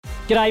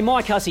G'day,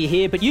 Mike Hussey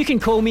here, but you can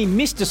call me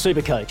Mr.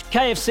 Supercoach.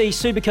 KFC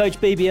Supercoach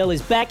BBL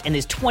is back and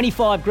there's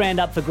 25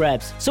 grand up for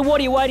grabs. So what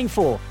are you waiting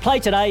for?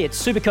 Play today at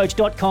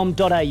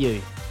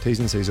supercoach.com.au. T's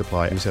and C's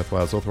apply. New South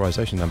Wales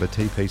authorisation number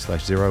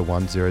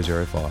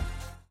TP/01005.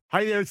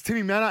 Hey there, it's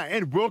Timmy Manor,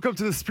 and welcome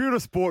to the Spirit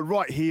of Sport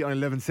right here on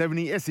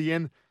 1170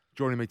 SEN.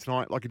 Joining me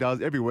tonight, like he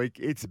does every week,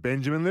 it's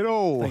Benjamin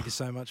Little. Thank you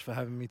so much for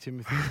having me,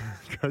 Timothy.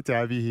 Great to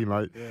have you here,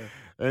 mate. Yeah.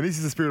 And this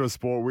is the Spirit of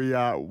Sport. We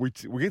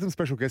get some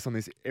special guests on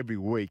this every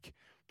week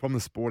from the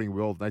sporting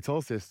world. They tell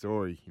us their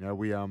story. You know,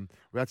 we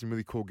had some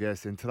really cool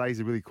guests, and today's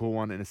a really cool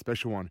one and a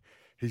special one.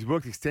 He's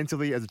worked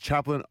extensively as a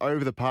chaplain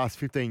over the past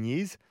 15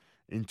 years.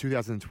 In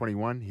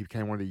 2021, he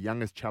became one of the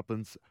youngest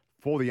chaplains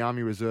for the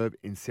Army Reserve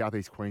in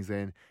southeast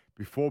Queensland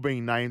before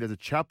being named as a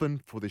chaplain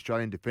for the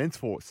Australian Defence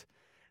Force.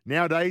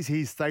 Nowadays,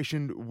 he's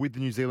stationed with the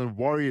New Zealand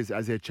Warriors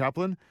as their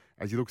chaplain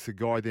as he looks to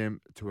guide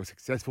them to a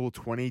successful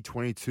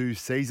 2022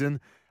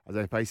 season as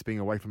they face being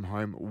away from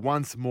home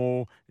once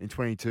more in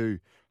 22.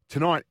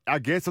 Tonight, our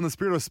guest on the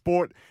Spirit of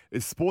Sport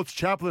is sports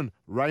chaplain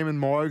Raymond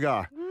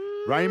Moaga.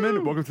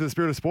 Raymond, welcome to the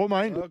Spirit of Sport,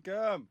 mate.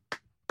 Welcome.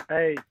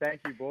 Hey, thank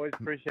you, boys.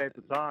 Appreciate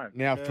the time.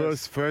 Now,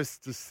 Yes.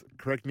 first, just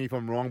correct me if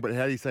I'm wrong, but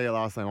how do you say your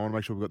last name? I want to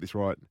make sure we've got this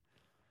right.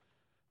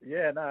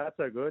 Yeah, no, that's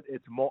so good.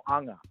 It's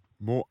Moaga.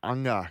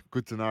 Moaga.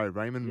 Good to know.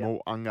 Raymond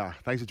Moaga.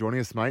 Thanks for joining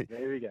us, mate.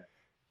 There we go.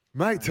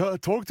 Mate,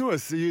 talk to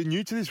us. You're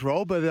new to this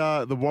role,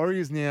 but the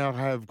Warriors now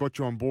have got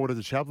you on board as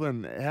a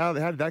chaplain. How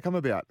did that come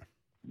about?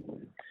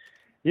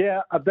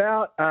 Yeah,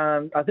 about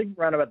I think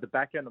around about the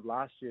back end of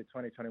last year,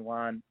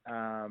 2021,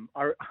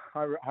 I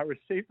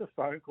received a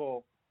phone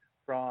call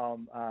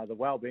from the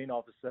wellbeing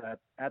officer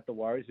at the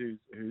Warriors,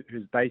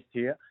 who's based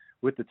here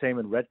with the team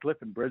in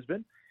Redcliffe in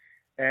Brisbane,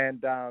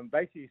 and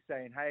basically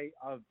saying, "Hey,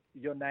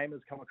 your name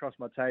has come across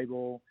my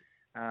table.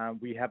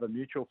 We have a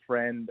mutual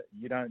friend.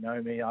 You don't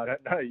know me, I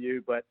don't know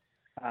you, but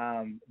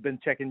been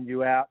checking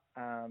you out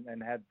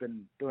and have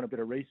been doing a bit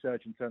of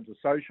research in terms of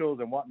socials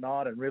and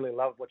whatnot, and really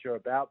love what you're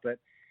about. But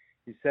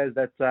he says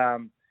that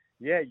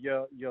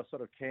you're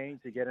sort of keen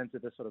to get into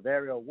this sort of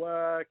aerial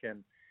work."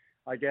 And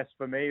I guess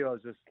for me, I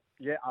was a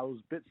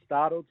bit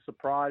startled,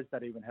 surprised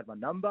that he even had my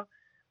number.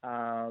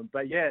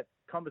 But yeah,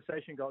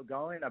 conversation got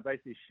going. I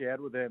basically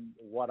shared with him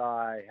what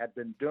I had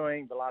been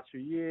doing the last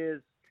few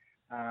years,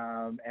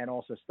 and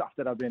also stuff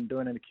that I've been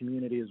doing in the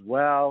community as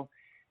well.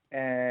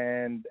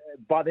 And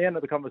by the end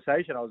of the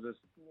conversation, I was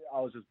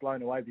just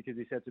blown away, because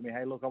he said to me,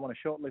 "Hey, look, I want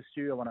to shortlist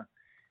you. I want to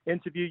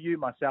interview you,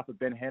 myself and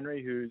Ben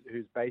Henry,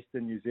 who's based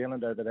in New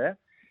Zealand over there."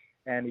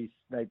 And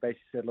they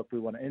basically said, "Look, we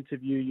want to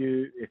interview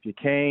you if you're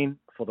keen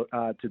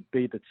to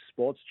be the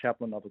sports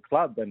chaplain of the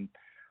club." And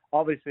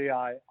obviously,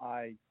 I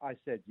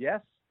said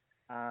yes.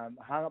 Hung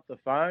up the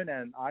phone,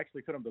 and I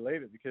actually couldn't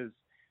believe it, because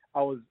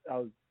I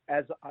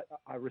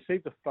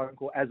received the phone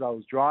call as I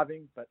was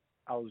driving, but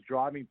I was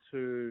driving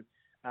to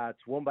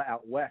Toowoomba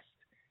out west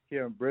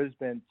here in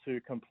Brisbane to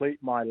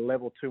complete my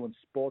level 2 in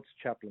sports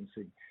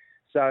chaplaincy.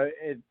 So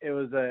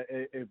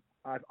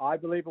I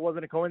believe it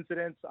wasn't a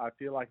coincidence. I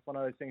feel like it's one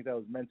of those things that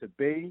was meant to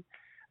be.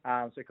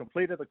 So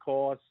completed the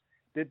course,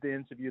 did the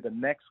interview the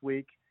next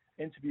week.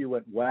 Interview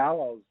went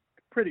well. I was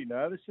pretty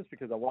nervous just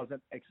because I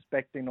wasn't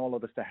expecting all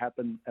of this to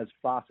happen as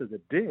fast as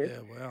it did.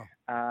 Yeah,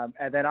 wow.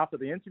 And then after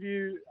the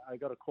interview, I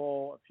got a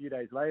call a few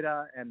days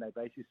later, and they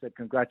basically said,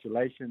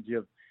 "Congratulations,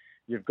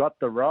 you've got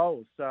the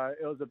role." So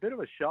it was a bit of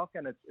a shock,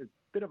 and it's a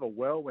bit of a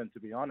whirlwind, to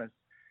be honest,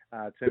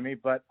 to me.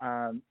 But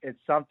it's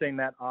something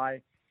that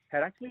I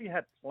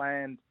had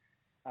planned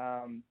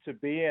to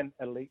be an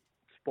elite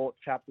sport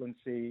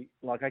chaplaincy.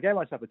 Like, I gave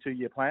myself a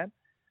 2-year plan,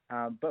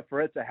 but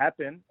for it to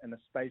happen in the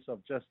space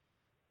of just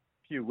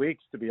a few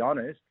weeks, to be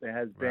honest, it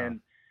has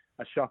been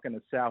a shock in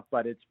itself.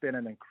 But it's been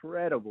an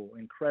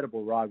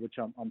incredible ride, which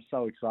I'm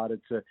so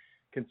excited to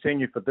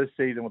continue for this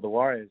season with the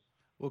Warriors.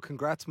 Well,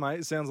 congrats, mate.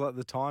 It sounds like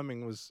the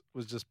timing was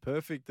just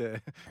perfect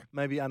there.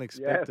 Maybe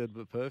unexpected,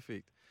 but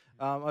perfect.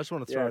 I just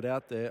want to throw it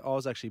out there. I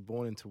was actually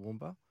born in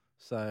Toowoomba.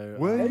 So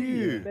Were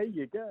you? There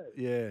you go.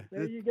 Yeah.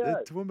 There you go.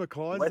 The Toowoomba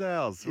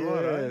Clydesdales. Yeah,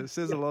 Right, it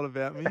says a lot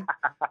about me.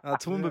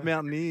 Toowoomba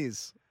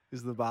Mountaineers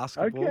is the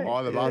basketball. Okay.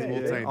 Oh, the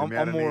basketball team, the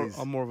Mountaineers.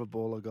 I'm more of a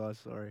baller guy,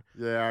 sorry.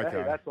 Yeah, okay.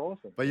 Hey, that's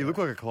awesome. But you look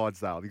like a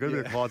Clydesdale. You've got a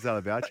bit of Clydesdale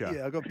about you.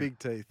 Yeah, I got big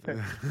teeth.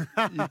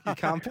 you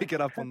can't pick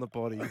it up on the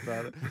potty,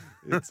 but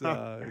it's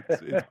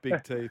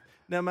big teeth.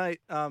 Now, mate,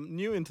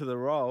 new into the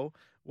role,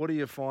 what are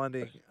you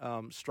finding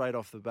straight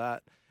off the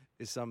bat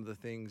is some of the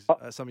things,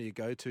 some of your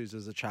go-tos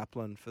as a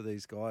chaplain for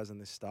these guys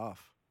and this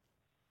staff?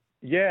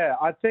 Yeah,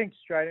 I think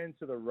straight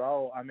into the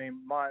role. I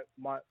mean, my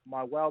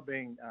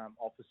well-being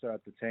officer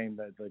at the team,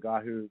 the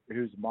guy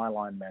who's my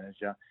line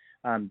manager,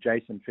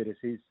 Jason Fittis,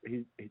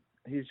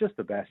 he's just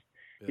the best.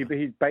 Yeah.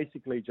 He's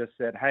basically just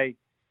said, "Hey,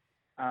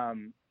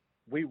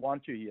 we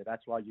want you here.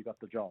 That's why you got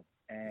the job.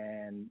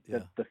 And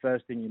the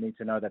first thing you need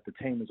to know that the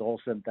team is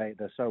awesome.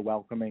 They're so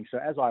welcoming." So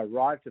as I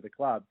arrived to the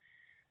club,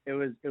 it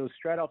was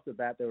straight off the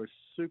bat. They were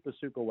super,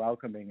 super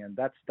welcoming, and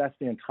that's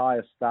the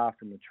entire staff,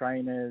 from the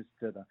trainers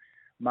to the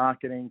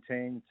marketing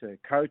team to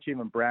coach.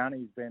 Even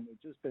Brownie's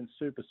just been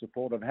super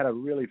supportive. Had a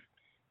really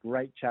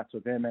great chats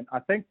with him. And I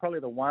think probably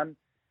the one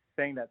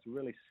thing that's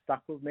really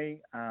stuck with me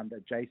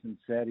that Jason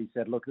said, he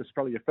said, look, this is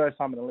probably your first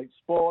time in elite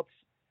sports.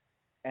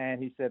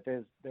 And he said,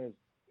 there's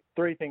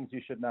three things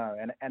you should know.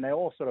 And they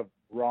all sort of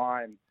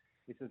rhyme.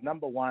 He says,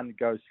 number one,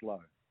 go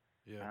slow.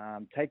 Yeah.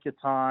 Take your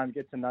time,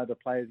 get to know the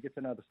players, get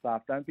to know the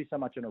staff. Don't be so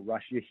much in a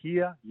rush. You're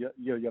here.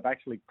 You've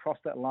actually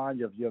crossed that line.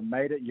 You've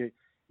made it. You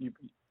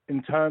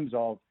in terms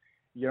of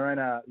you're in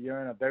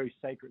a very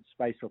sacred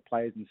space for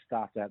players and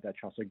staff to have that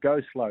trust. So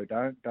go slow.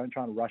 Don't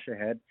try and rush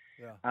ahead.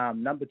 Yeah.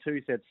 Number two,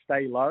 he said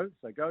stay low.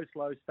 So go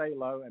slow, stay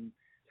low, and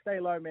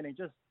stay low meaning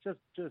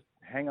just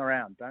hang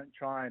around. Don't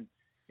try and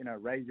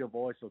raise your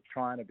voice or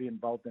trying to be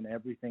involved in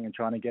everything and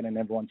trying to get in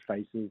everyone's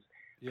faces.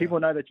 Yeah.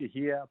 People know that you're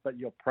here, but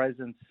your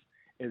presence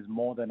is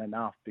more than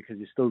enough because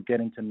you're still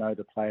getting to know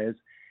the players.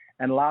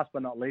 And last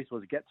but not least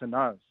was get to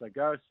know. So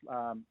go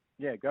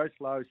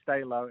slow,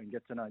 stay low, and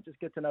get to know. Just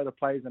get to know the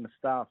players and the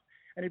staff.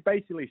 And he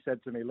basically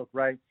said to me, look,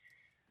 Ray,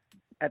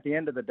 at the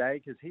end of the day,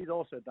 because he's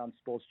also done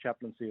sports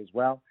chaplaincy as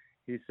well,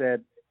 he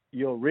said,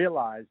 you'll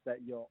realize that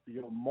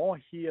you're more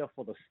here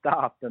for the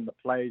staff than the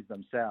players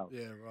themselves.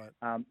 Yeah,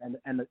 right.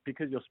 And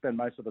because you'll spend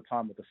most of the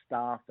time with the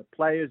staff, the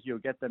players, you'll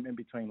get them in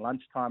between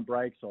lunchtime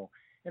breaks or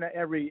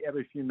every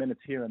few minutes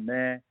here and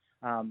there.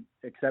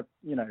 Except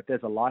if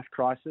there's a life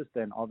crisis,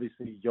 then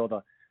obviously you're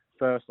the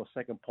first or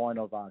second point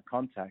of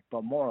contact.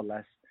 But more or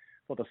less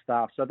for the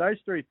staff. So those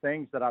three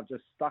things that I've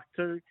just stuck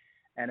to,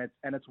 and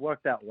it's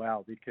worked out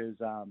well because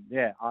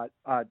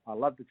I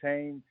love the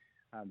team.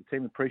 The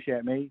team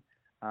appreciate me.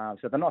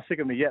 So they're not sick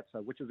of me yet,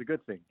 which is a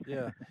good thing.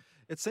 Yeah.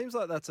 It seems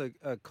like that's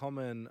a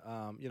common,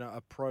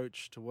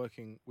 approach to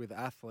working with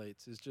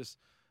athletes is just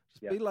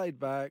be laid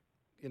back,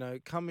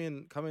 come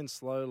in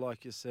slow,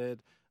 like you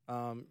said,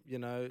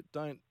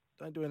 don't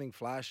do anything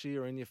flashy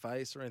or in your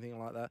face or anything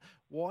like that.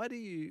 Why do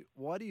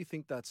you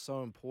think that's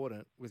so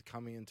important with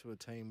coming into a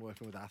team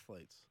working with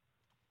athletes?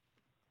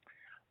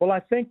 Well, I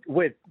think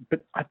with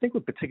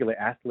particular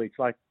athletes,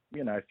 like,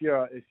 if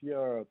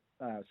you're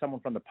someone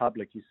from the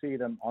public, you see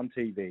them on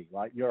TV,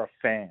 right? You're a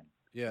fan,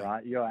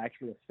 right? You're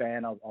actually a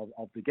fan of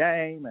the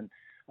game and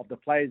of the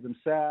players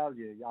themselves.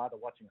 You're either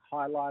watching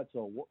highlights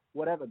or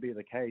whatever be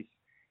the case.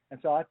 And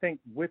so I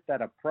think with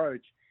that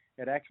approach,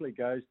 it actually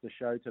goes to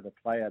show to the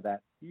player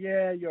that,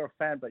 you're a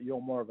fan, but you're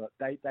more of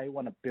they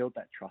want to build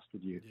that trust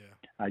with you.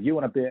 Yeah. You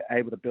want to be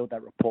able to build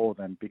that rapport with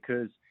them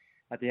because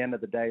at the end of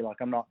the day, like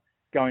I'm not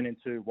going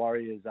into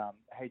Warriors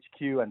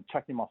HQ and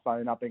chucking my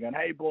phone up and going,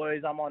 hey,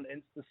 boys, I'm on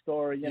Insta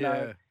story,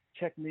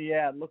 check me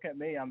out, look at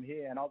me, I'm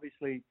here. And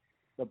obviously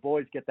the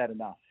boys get that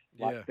enough.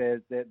 Like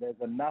there's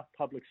enough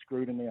public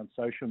scrutiny on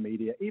social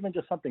media, even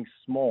just something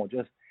small,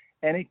 just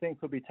anything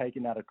could be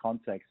taken out of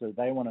context. So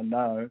they want to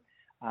know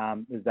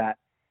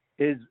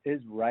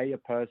is Ray a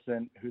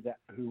person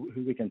who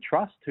we can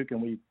trust, who can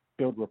we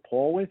build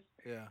rapport with?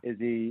 Yeah. Is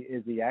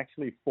he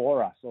actually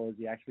for us or is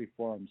he actually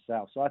for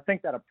himself? So I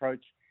think that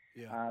approach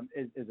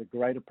is a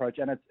great approach,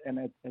 and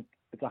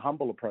it's a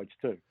humble approach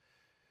too.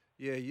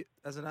 Yeah,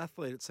 as an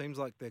athlete, it seems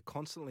like they're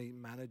constantly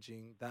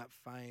managing that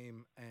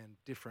fame and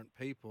different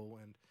people.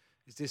 And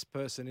is this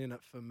person in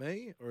it for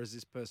me or is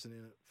this person in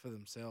it for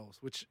themselves?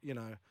 Which,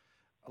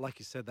 like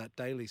you said, that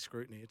daily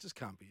scrutiny, it just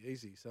can't be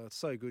easy. So it's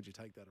so good you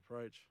take that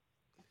approach.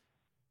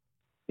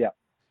 Yeah.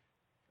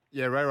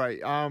 Yeah, Ray.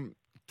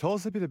 Tell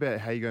us a bit about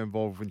how you got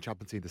involved in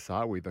chaplaincy to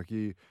start with. Like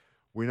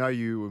we know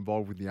you were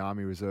involved with the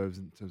Army Reserves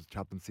in terms of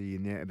chaplaincy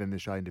and then the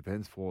Australian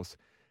Defence Force.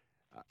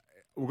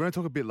 We're going to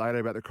talk a bit later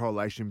about the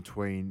correlation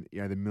between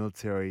the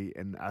military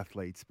and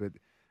athletes, but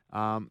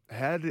how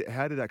did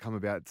that come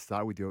about to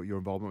start with your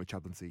involvement with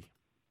chaplaincy?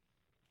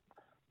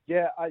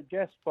 Yeah, I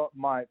guess but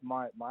my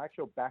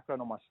actual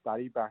background or my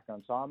study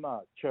background. So I'm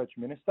a church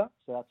minister,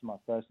 so that's my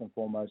first and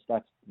foremost.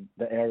 That's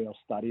the area of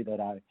study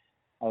that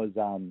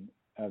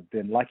I've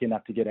been lucky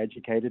enough to get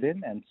educated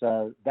in, and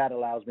so that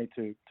allows me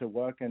to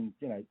work in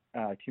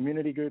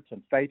community groups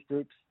and faith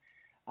groups.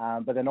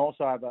 But then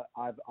also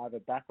I have a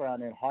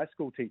background in high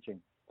school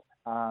teaching.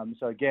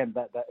 So again,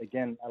 that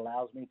again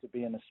allows me to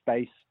be in a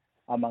space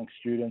amongst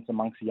students,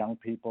 amongst young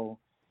people,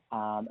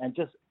 and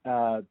just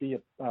be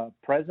a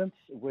presence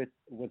with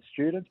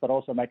students, but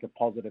also make a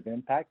positive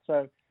impact.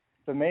 So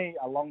for me,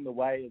 along the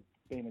way, it's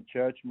being a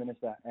church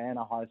minister and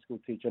a high school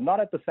teacher, not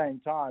at the same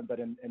time, but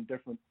in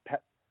different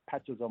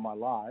patches of my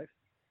life,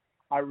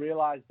 I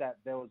realized that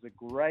there was a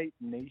great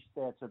niche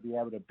there to be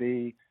able to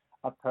be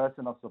a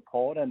person of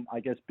support and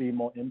I guess be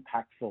more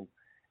impactful,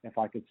 if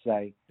I could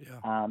say,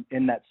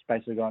 in that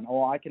space of going,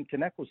 I can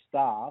connect with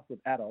staff, with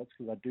adults,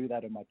 because I do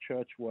that in my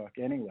church work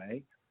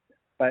anyway,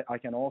 but I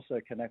can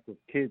also connect with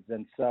kids.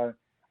 And so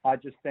I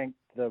just think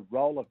the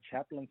role of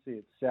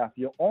chaplaincy itself,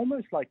 you're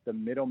almost like the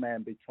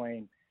middleman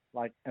between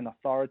like an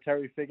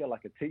authoritarian figure,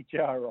 like a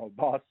teacher or a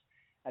boss,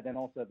 and then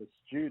also the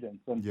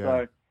students. And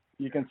so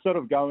you can sort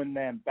of go in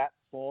there and bat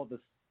for the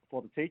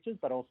teachers,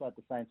 but also at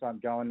the same time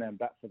go in there and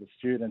bat for the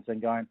students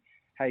and going,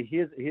 hey,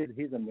 here's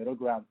a middle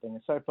ground thing.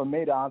 And so for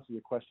me to answer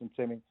your question,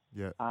 Timmy,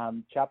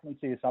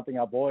 chaplaincy is something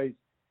I've always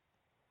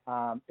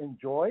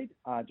enjoyed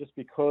just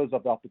because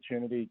of the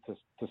opportunity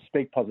to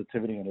speak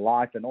positivity in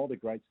life and all the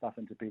great stuff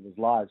into people's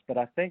lives. But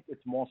I think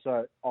it's more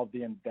so of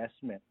the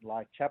investment.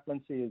 Like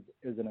chaplaincy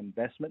is an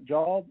investment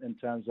job in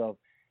terms of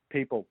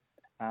people.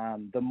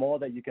 The more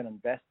that you can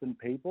invest in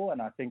people,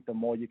 and I think the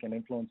more you can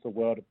influence the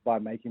world by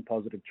making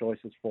positive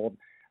choices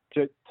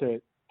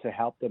to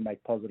help them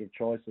make positive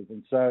choices.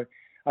 And so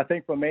I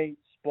think for me,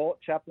 sport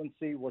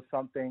chaplaincy was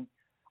something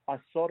I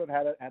sort of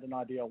had an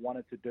idea I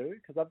wanted to do,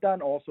 because I've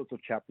done all sorts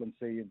of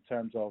chaplaincy in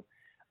terms of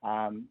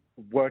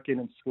working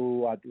in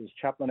school. I was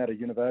chaplain at a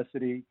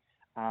university,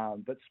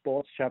 but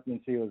sports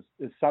chaplaincy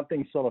is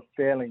something sort of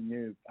fairly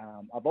new.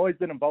 I've always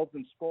been involved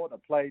in sport. I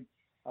played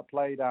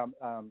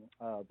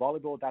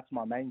volleyball. That's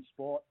my main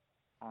sport,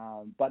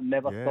 but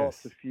never thought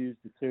to fuse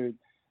the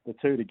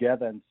two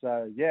together. And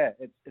so, yeah,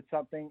 it's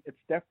something. It's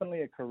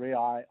definitely a career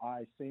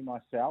I see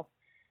myself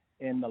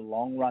in the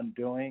long run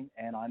doing,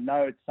 and I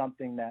know it's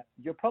something that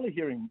you're probably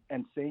hearing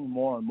and seeing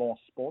more and more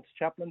sports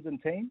chaplains in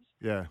teams.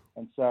 Yeah.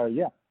 And so,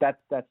 yeah,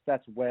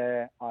 that's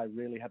where I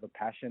really have a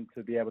passion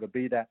to be able to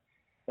be that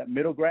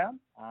middle ground,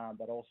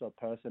 but also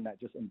a person that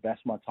just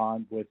invests my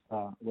time with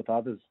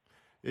others.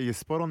 Yeah, you're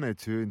spot on there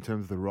too in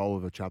terms of the role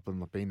of a chaplain,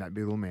 like being that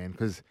middleman.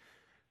 Because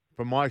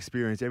from my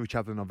experience, every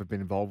chaplain I've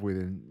been involved with,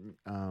 and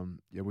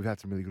we've had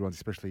some really good ones,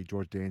 especially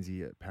George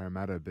Danzy at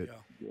Parramatta. But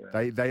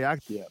they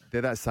act,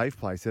 they're that safe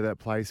place. They're that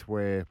place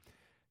where,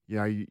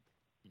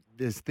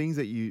 there's things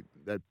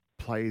that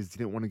players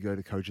didn't want to go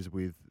to coaches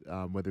with.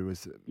 Whether it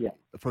was,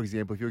 for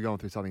example, if you're going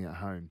through something at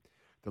home,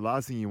 the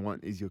last thing you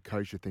want is your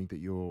coach to think that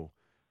you're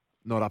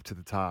not up to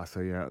the task.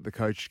 So, the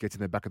coach gets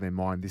in the back of their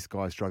mind, this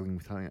guy's struggling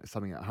with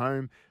something at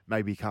home,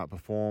 maybe he can't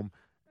perform,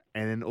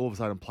 and then all of a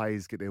sudden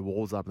players get their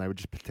walls up and they would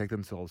just protect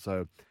themselves.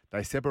 So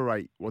they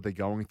separate what they're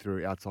going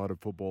through outside of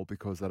football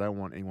because they don't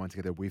want anyone to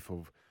get a whiff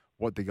of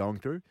what they're going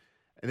through.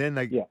 And then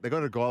they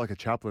got a guy like a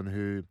chaplain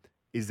who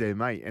is their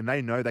mate, and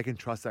they know they can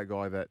trust that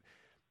guy, that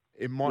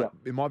it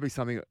might be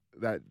something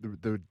that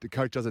the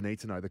coach doesn't need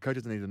to know. The coach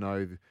doesn't need to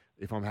know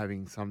if I'm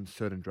having some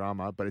certain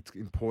drama, but it's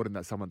important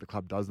that someone at the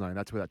club does know, and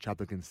that's where that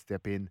chaplain can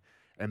step in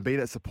and be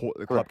that support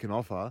the club can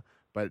offer,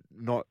 but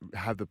not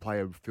have the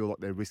player feel like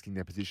they're risking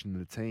their position in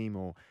the team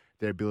or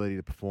their ability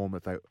to perform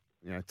if they,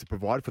 to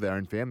provide for their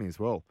own family as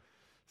well.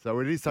 So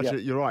it is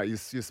you're right, you're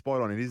spot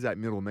on. It is that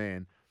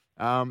middleman.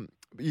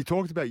 You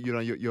talked about,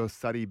 your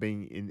study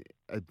being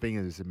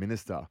as a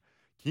minister.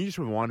 Can you just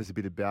remind us a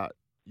bit about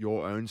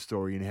your own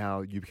story and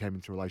how you came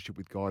into a relationship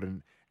with God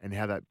and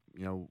how that,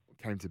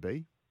 came to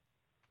be?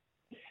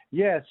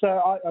 Yeah,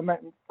 so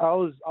I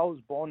was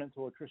born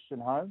into a Christian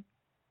home,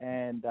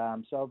 and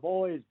so I've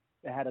always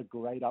had a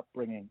great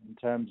upbringing in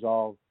terms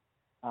of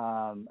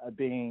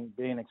being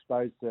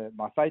exposed to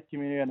my faith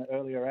community at an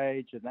earlier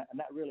age, and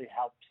that really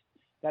helps.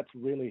 That's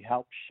really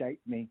helped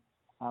shape me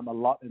a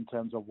lot in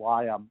terms of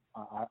why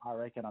I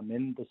reckon I'm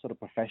in the sort of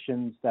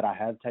professions that I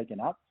have taken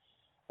up.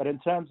 But in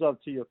terms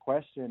of, to your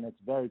question, it's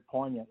very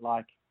poignant.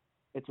 Like,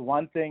 it's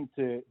one thing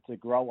to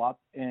grow up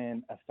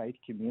in a faith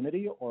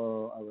community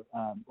or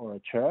a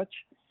church,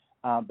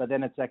 but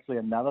then it's actually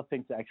another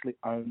thing to actually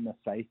own the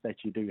faith that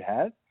you do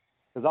have.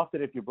 Because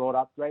often if you're brought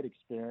up, great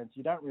experience,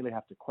 you don't really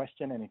have to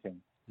question anything.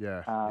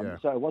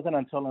 So it wasn't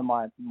until in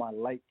my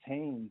late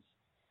teens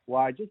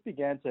where I just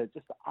began to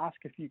ask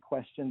a few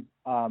questions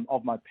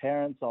of my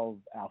parents, of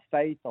our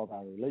faith, of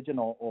our religion,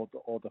 or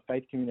the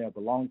faith community I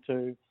belong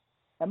to.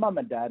 And mum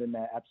and dad, in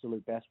their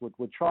absolute best,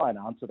 would try and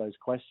answer those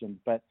questions.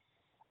 But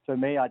for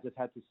me, I just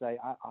had to say,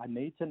 I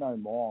need to know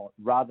more,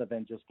 rather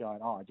than just going,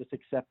 I just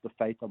accept the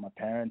faith of my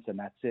parents and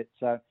that's it.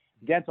 So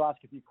began to ask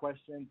a few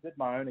questions, did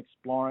my own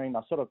exploring.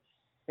 I sort of,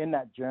 in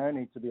that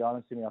journey, to be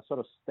honest with you, I sort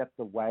of stepped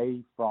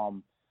away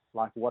from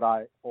like what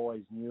I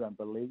always knew and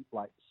believed,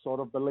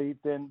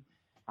 believed in,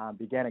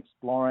 began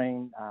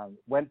exploring,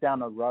 went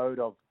down a road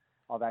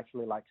of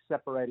actually like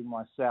separating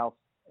myself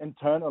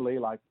internally,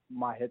 like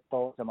my head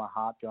thoughts and my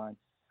heart going,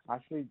 I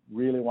actually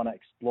really want to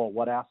explore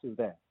what else is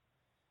there.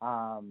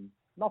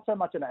 Not so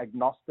much an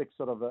agnostic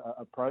sort of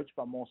approach,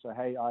 but more so,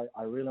 hey,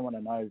 I really want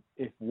to know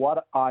if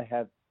what I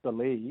have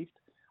believed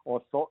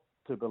or thought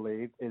to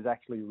believe is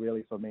actually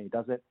really for me.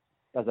 Does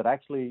it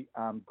actually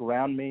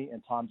ground me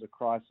in times of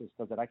crisis?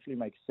 Does it actually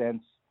make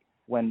sense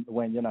when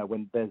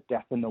there's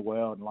death in the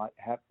world? Like,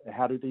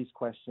 how do these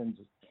questions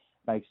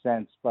make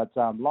sense? But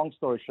long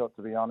story short,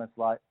 to be honest,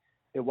 like,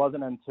 it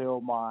wasn't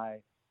until I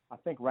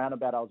think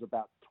roundabout I was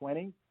about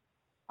 20.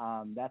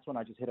 That's when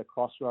I just hit a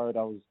crossroad.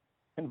 I was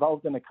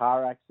involved in a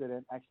car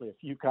accident, actually a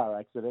few car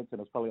accidents, and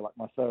it was probably like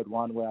my third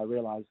one, where I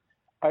realized,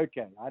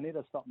 okay, I need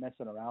to stop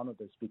messing around with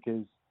this,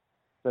 because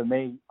for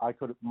me,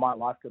 my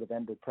life could have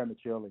ended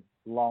prematurely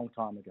a long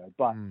time ago.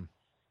 But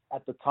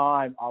at the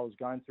time, I was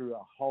going through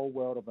a whole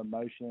world of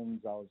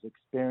emotions. I was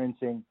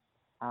experiencing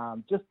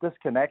just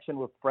disconnection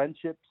with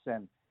friendships,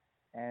 and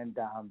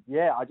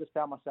I just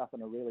found myself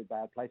in a really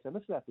bad place. And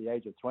this is at the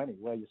age of 20,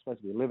 where you're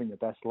supposed to be living your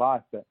best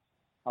life. But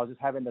I was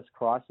just having this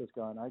crisis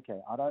going, okay,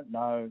 I don't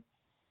know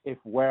if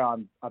where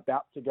I'm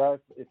about to go,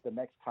 if the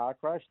next car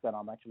crash, then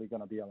I'm actually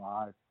going to be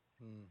alive.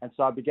 And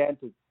so I began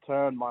to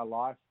turn my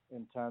life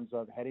in terms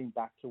of heading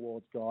back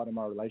towards God and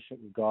my relationship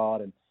with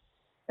God. And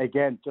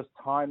again, just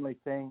timely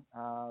thing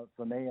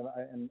for me.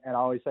 And I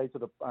always say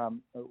to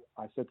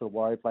I said to the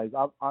Warrior players,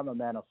 I'm a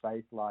man of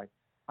faith, like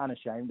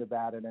unashamed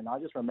about it. And I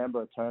just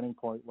remember a turning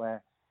point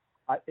where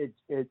it's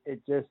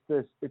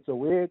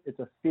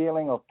a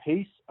feeling of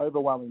peace,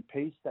 overwhelming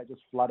peace that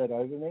just flooded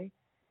over me.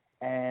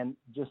 And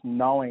just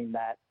knowing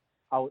that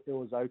it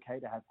was okay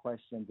to have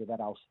questions and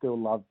that I was still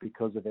loved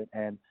because of it.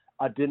 And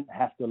I didn't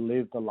have to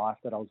live the life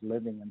that I was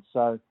living. And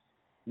so,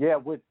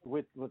 with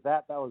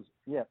that was,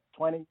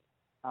 20.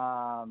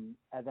 And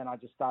then I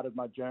just started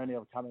my journey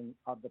of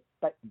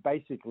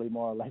basically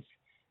more or less,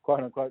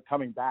 quote unquote,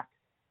 coming back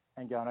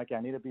and going, okay,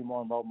 I need to be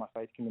more involved in my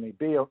faith community,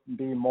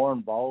 be more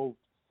involved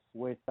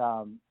with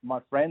my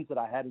friends that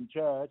I had in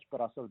church,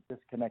 but I sort of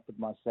disconnected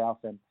myself.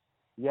 And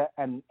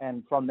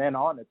and from then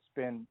on, it's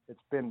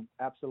been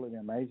absolutely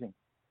amazing.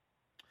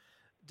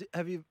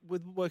 Have you,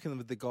 with working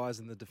with the guys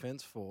in the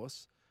Defence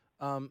Force,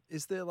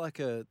 is there like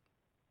a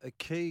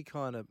key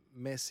kind of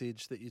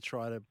message that you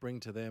try to bring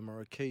to them, or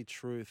a key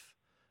truth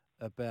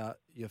about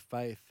your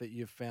faith that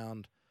you've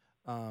found,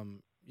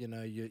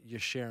 you're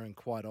sharing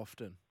quite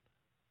often?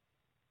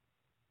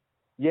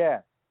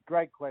 Yeah,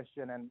 great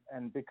question.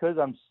 And because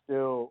I'm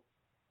still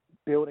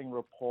building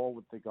rapport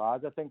with the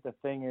guys, I think the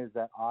thing is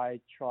that I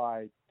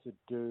try to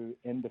do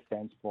in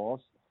Defence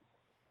Force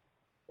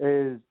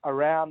is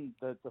around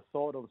the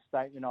thought or the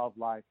statement of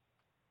like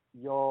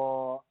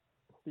your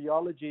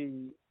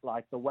theology,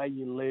 like the way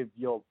you live,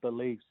 your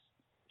beliefs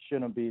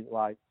shouldn't be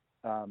like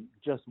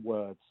just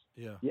words.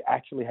 Yeah. You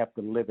actually have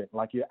to live it.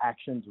 Like your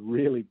actions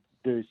really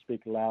do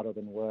speak louder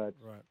than words.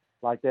 Right.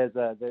 Like there's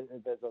a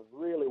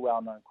really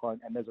well-known quote,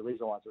 and there's a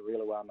reason why it's a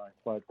really well-known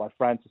quote by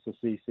Francis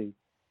Assisi.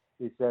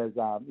 He says,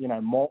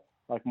 more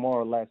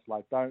or less,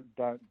 like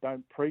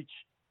don't preach,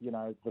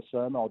 the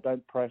sermon, or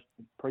don't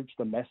preach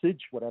the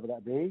message, whatever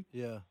that be.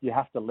 Yeah. You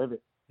have to live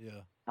it.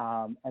 Yeah.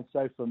 And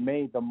so for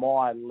me, the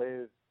more I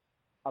live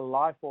a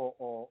life more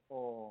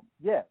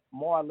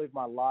I live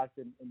my life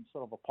in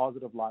sort of a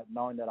positive light,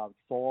 knowing that I'm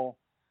for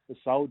the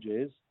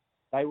soldiers,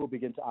 they will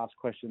begin to ask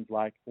questions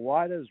like,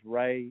 why does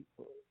Ray,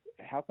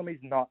 how come he's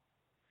not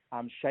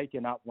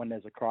shaken up when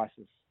there's a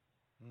crisis?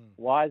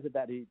 Why is it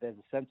that there's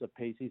a sense of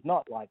peace? He's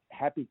not like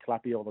happy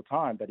clappy all the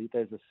time, but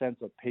there's a sense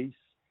of peace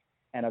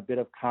and a bit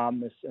of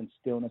calmness and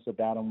stillness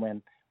about him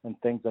when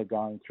things are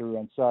going through.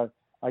 And so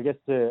I guess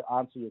to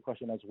answer your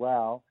question as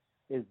well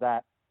is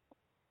that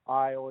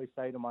I always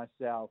say to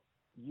myself,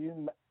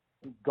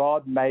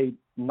 God may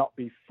not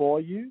be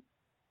for you,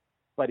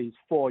 but he's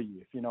for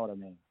you, if you know what I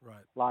mean.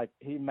 Right. Like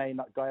he may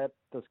not go,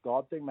 this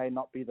God thing may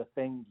not be the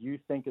thing you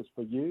think is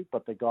for you,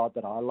 but the God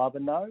that I love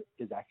and know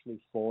is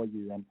actually for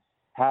you. And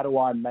how do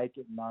I make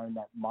it known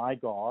that my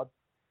God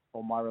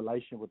or my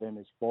relation with him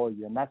is for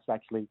you? And that's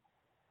actually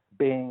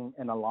being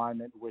in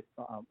alignment with,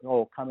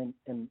 or coming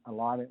in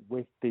alignment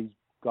with these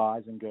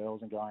guys and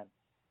girls and going,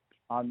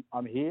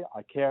 I'm here,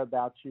 I care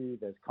about you,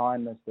 there's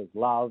kindness, there's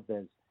love,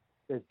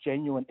 there's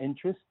genuine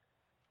interest,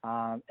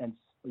 and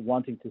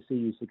wanting to see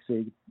you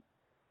succeed.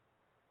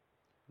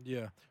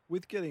 Yeah.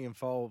 With getting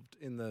involved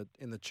in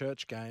the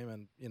church game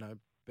and,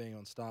 being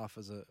on staff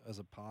as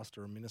a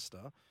pastor or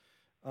minister,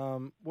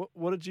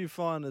 what did you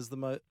find as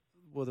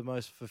were the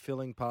most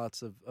fulfilling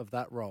parts of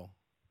that role?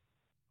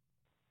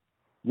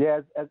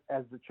 Yeah,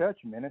 as the church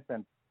minister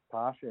and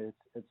pastor,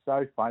 it's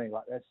so funny.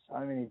 Like there's so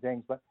many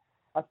things, but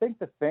I think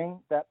the thing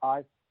that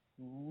I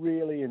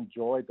really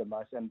enjoyed the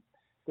most, and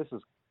this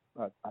is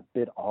a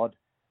bit odd,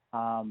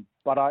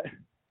 but I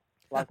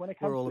like when it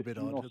comes to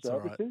funeral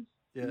services.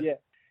 Right.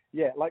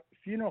 Yeah, like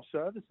funeral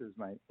services,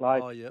 mate.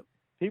 Like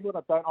people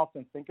that don't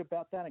often think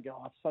about that and go,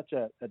 "Oh, it's such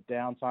a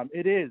downtime."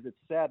 It is. It's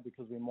sad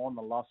because we mourn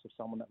the loss of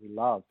someone that we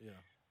love. Yeah.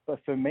 But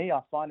for me,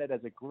 I find it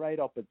as a great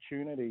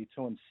opportunity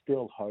to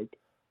instill hope.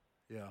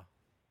 Yeah.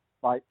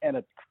 Like in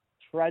a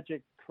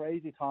tragic,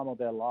 crazy time of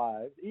their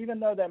lives, even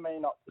though they may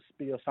not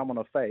be someone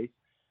of faith,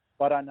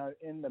 but I know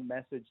in the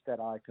message that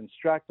I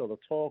construct or the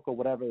talk or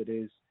whatever it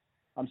is,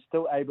 I'm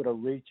still able to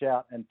reach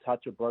out and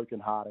touch a broken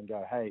heart and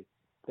go, hey,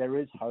 there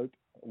is hope,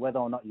 whether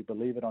or not you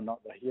believe it or not,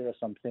 but here are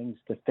some things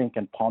to think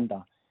and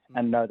ponder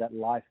and know that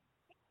life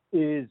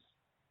is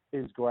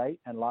great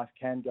and life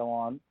can go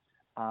on.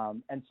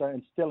 And so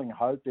instilling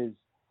hope is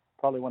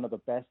probably one of the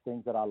best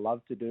things that I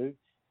love to do.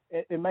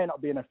 It may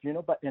not be in a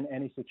funeral, but in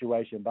any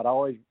situation. But I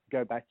always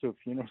go back to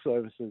funeral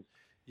services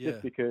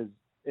just because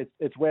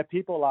it's where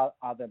people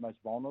are their most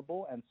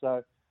vulnerable. And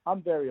so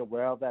I'm very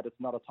aware of that. It's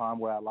not a time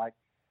where I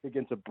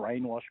begin to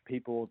brainwash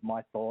people with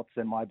my thoughts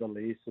and my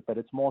beliefs, but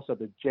it's more so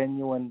the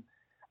genuine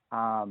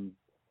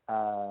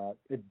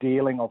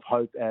dealing of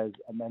hope, as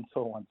a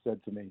mentor once said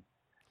to me.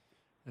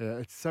 Yeah,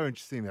 it's so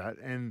interesting that.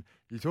 And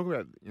you talk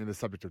about the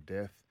subject of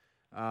death.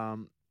 I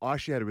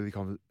actually had a really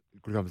good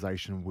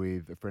conversation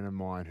with a friend of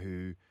mine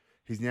who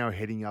he's now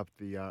heading up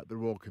the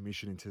Royal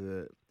Commission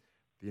into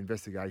the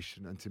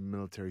investigation into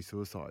military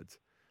suicides.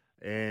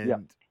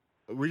 And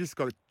we just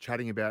got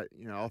chatting about,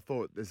 I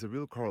thought there's a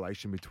real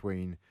correlation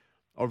between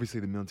obviously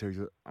the military is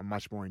a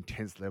much more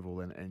intense level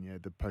and you know,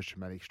 the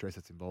post-traumatic stress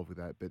that's involved with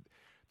that. But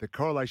the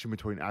correlation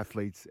between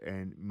athletes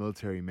and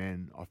military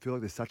men, I feel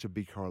like there's such a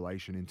big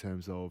correlation in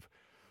terms of,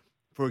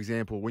 for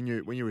example, when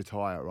you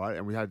retire, right?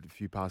 And we had a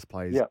few past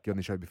players get on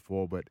the show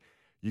before, but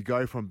you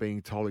go from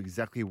being told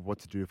exactly what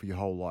to do for your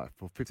whole life.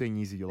 For 15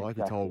 years of your life,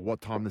 you're told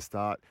what time to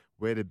start,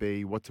 where to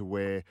be, what to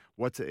wear,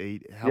 what to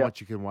eat, how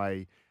much you can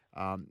weigh.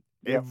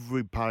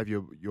 Every part of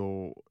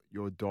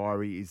your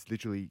diary is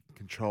literally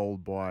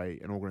controlled by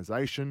an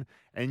organisation,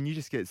 and you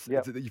just get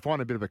you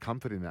find a bit of a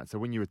comfort in that. So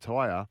when you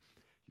retire,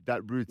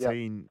 that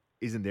routine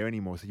isn't there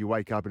anymore. So you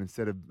wake up and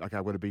instead of okay,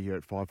 I've got to be here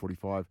at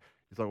 5:45,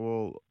 it's like,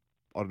 well,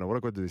 I don't know what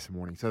I've got to do this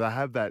morning. So they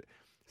have that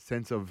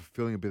sense of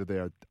feeling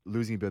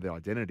losing a bit of their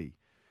identity.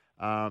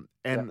 You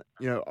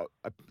know,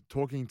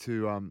 talking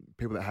to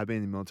people that have been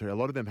in the military, a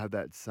lot of them have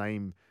that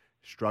same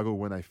struggle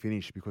when they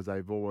finish because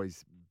they've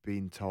always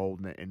been told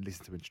and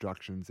listened to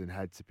instructions and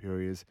had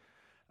superiors.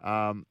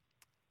 How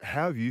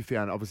have you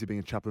found, obviously being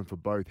a chaplain for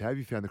both, how have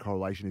you found the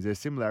correlation? Is there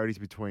similarities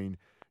between,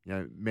 you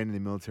know, men in the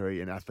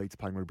military and athletes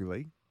playing rugby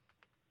league?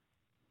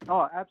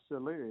 Oh,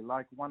 absolutely.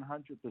 Like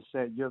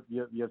 100%.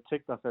 You've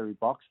ticked off every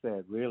box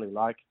there, really.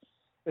 Like,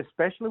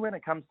 especially when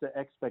it comes to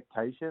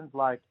expectations,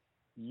 like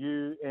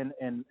you in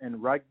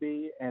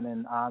rugby and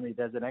in army,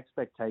 there's an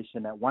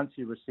expectation that once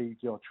you receive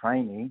your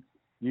training,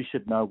 you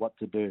should know what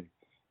to do.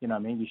 You know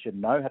what I mean? You should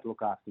know how to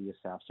look after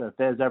yourself. So if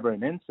there's ever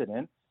an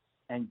incident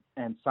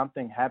and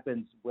something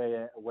happens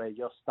where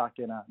you're stuck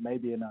in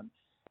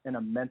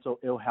a mental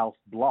ill health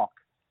block,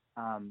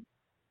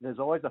 there's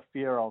always a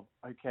fear of,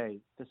 okay,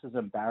 this is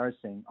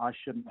embarrassing. I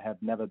shouldn't have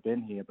never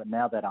been here, but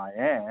now that I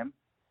am,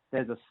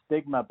 there's a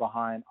stigma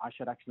behind I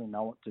should actually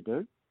know what to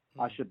do.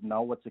 I should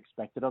know what's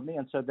expected of me.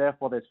 And so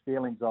therefore there's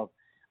feelings of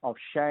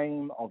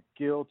shame, of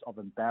guilt, of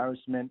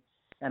embarrassment.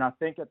 And I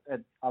think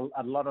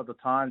a lot of the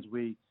times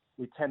we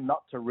tend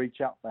not to reach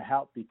out for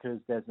help because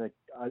there's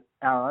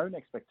our own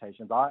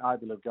expectations. I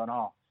believe going,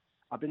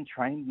 I've been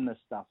trained in this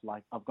stuff.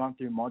 Like I've gone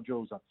through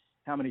modules of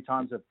how many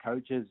times have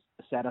coaches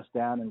sat us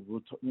down and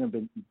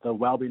the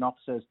wellbeing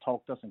officers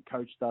talked us and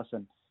coached us.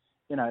 And,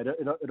 you know,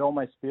 it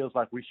almost feels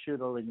like we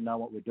should already know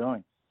what we're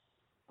doing.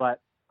 But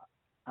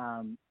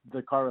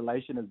the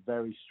correlation is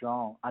very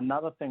strong.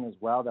 Another thing as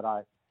well that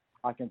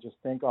I can just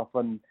think of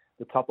on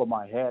the top of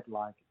my head,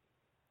 like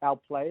our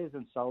players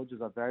and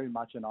soldiers are very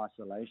much in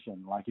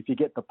isolation. Like if you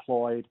get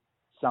deployed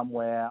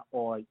somewhere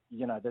or,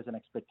 you know, there's an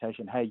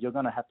expectation, hey, you're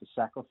going to have to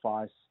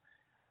sacrifice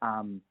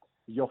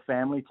your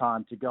family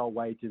time to go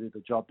away to do the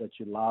job that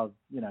you love,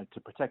 you know, to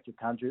protect your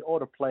country or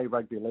to play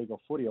rugby league or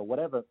footy or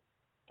whatever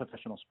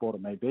professional sport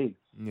it may be.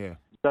 Yeah.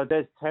 So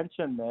there's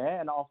tension there,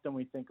 and often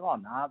we think,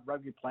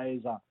 rugby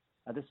players are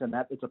this and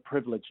that. It's a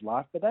privileged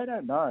life, but they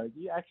don't know.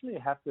 You actually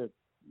have to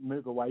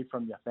move away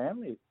from your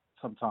family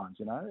sometimes,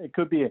 you know. It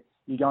could be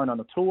you're going on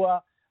a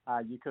tour,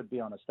 you could be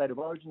on a State of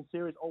Origin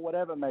series or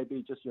whatever it may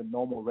be, just your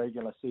normal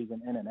regular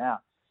season in and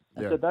out.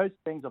 And so those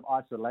things of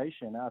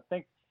isolation, I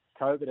think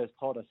COVID has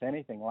taught us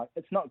anything. Like,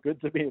 it's not good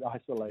to be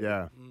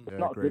isolated. It's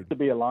not good to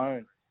be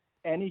alone,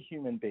 any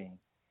human being.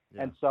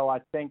 And so I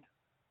think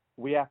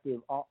we have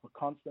to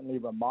constantly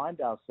remind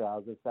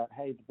ourselves is that,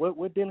 hey,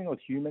 we're dealing with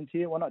humans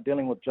here. We're not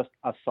dealing with just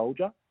a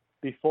soldier.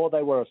 Before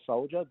they were a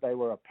soldier, they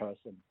were a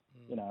person.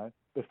 You know,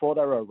 before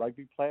they were a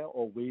rugby player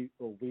or we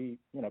you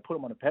know, put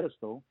them on a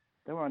pedestal,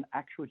 they were an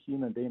actual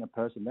human being, a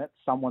person. That's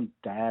someone's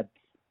dad,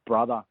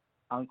 brother,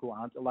 uncle,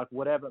 aunt, like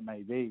whatever it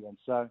may be. And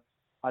so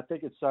I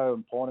think it's so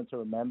important to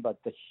remember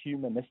the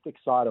humanistic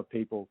side of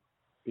people,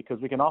 because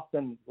we can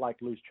often like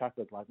lose track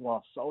of like,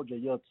 well, soldier,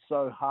 you're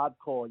so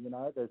hardcore, you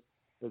know,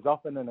 there's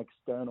often an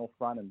external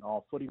front and,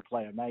 footy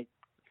player, mate,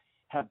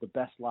 have the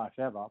best life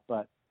ever.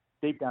 But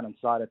deep down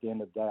inside, at the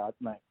end of the day,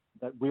 mate,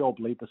 that we all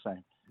bleed the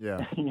same.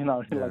 Yeah. you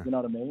know, like, you know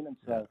what I mean? And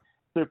so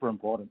super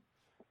important.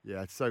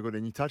 Yeah, it's so good.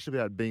 And you touched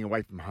about being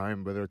away from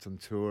home, whether it's on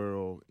tour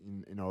or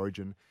in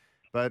Origin.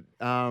 But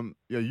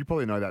you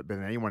probably know that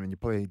better than anyone, and you're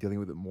probably dealing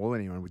with it more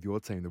than anyone with your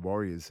team, the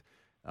Warriors.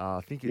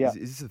 I think is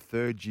this the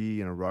third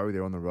year in a row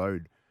they're on the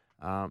road?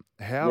 How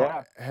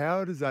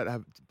does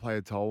that play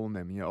a toll on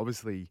them? You know,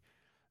 obviously,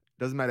 it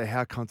doesn't matter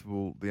how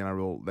comfortable the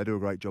NRL, they do a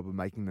great job of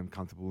making them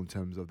comfortable in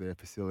terms of their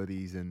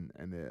facilities and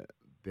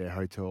their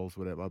hotels,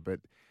 whatever.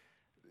 But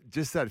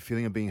just that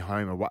feeling of being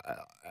home,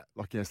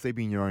 like, you know,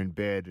 sleeping in your own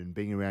bed and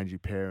being around your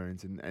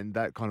parents and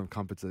that kind of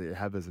comforts that you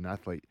have as an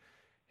athlete.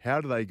 How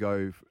do they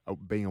go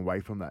being away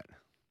from that?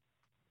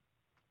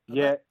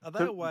 Are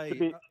they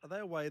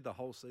away the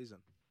whole season?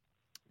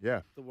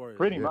 Yeah, the Warriors.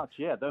 Pretty much,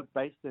 yeah. They're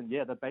based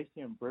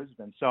here in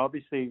Brisbane. So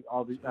obviously,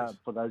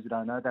 for those who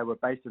don't know, they were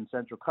based in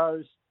Central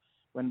Coast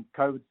when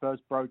COVID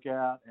first broke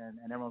out, and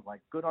everyone's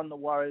like, good on the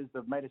Warriors.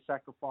 They've made a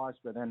sacrifice,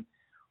 but then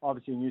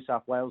obviously New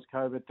South Wales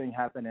COVID thing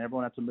happened, and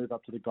everyone had to move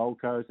up to the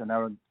Gold Coast, and they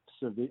were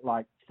severe,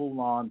 like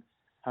full-on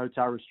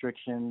hotel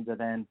restrictions, and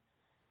then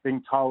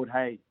being told,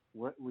 hey,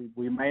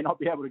 we may not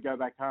be able to go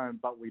back home,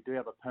 but we do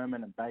have a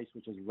permanent base,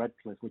 which is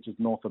Redcliffe, which is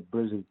north of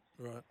Brisbane.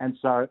 Right. And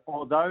so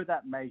although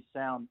that may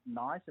sound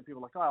nice, and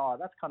people are like, oh,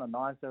 that's kind of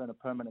nice, they're in a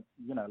permanent,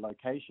 you know,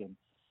 location,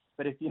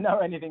 But if you know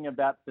anything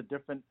about the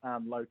different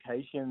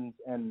locations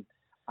and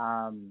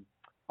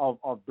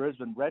of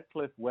Brisbane,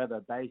 Redcliffe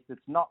weather-based,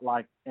 it's not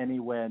like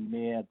anywhere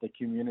near the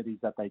communities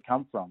that they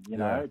come from. You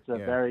know, it's a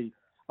very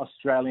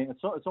Australian.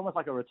 It's almost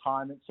like a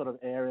retirement sort of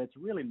area. It's a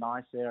really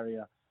nice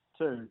area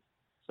too.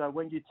 So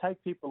when you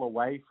take people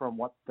away from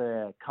what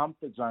their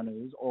comfort zone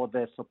is or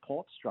their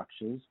support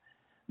structures,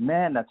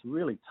 man, that's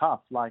really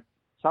tough. Like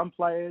some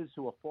players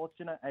who are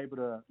fortunate, able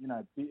to,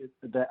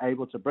 they're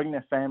able to bring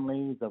their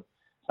families.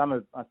 Some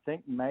have, I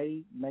think,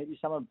 maybe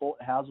some have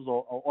bought houses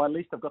or at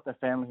least they've got their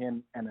family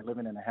in and they're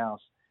living in a house.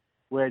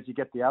 Whereas you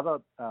get the other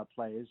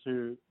players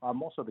who are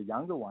more so the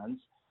younger ones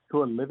who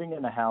are living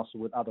in a house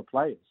with other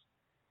players.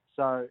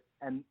 So,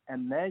 and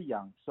they're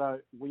young.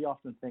 So we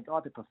often think,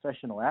 they're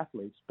professional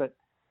athletes. But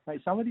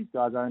mate, some of these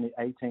guys are only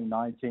 18,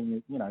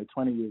 19,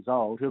 20 years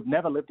old who have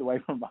never lived away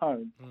from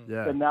home.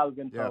 Yeah. But now they've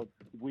been told,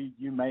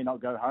 you may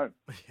not go home.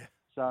 Yeah.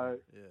 So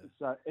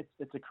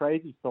it's a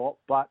crazy thought,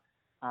 but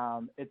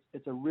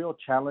it's a real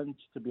challenge,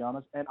 to be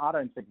honest. And I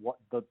don't think what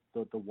the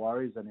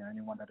Warriors are the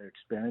only one that are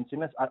experiencing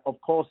this. Of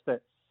course,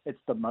 that it's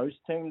the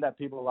most team that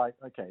people are like,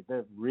 okay,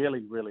 they're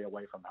really, really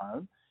away from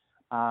home.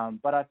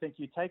 But I think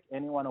you take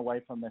anyone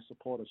away from their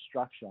supporter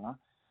structure,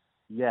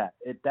 that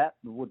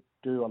would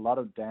do a lot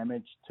of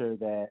damage to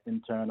their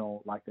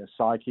internal, like their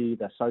psyche,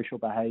 their social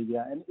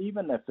behavior, and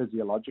even their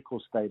physiological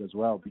state as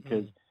well.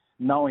 Because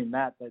knowing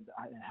that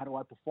how do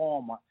I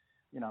perform? My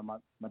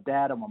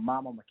dad or my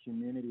mum or my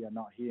community are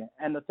not here.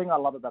 And the thing I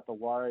love about the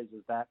Warriors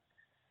is that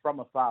from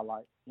afar,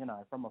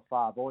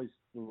 I've always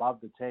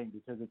loved the team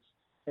because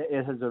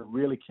it has a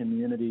really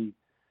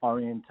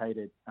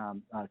community-orientated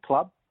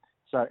club.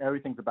 So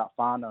everything's about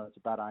whānau, it's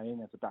about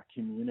aina, it's about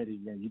community.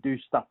 You do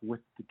stuff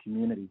with the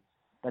community.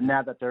 But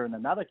now that they're in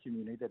another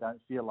community, I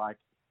feel like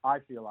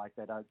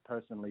they don't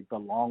personally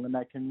belong in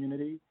that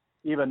community,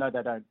 even though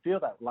they don't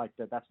feel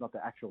that's not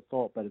the actual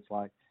thought. But it's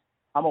like,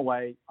 I'm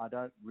away. I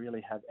don't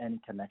really have any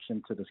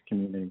connection to this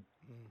community.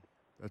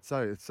 It's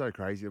so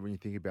crazy when you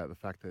think about the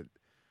fact that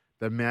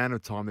the amount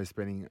of time they're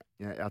spending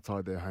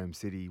outside their home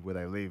city where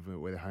they live,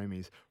 where their home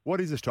is.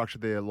 What is the structure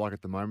there like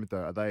at the moment,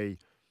 though? Are they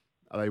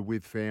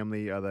with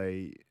family? Are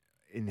they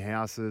in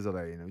houses? Are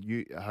they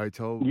in a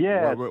hotel?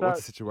 Yeah. What's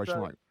the situation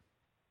like?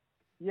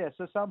 Yeah,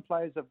 so some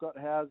players have got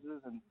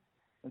houses, and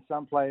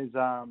some players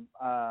what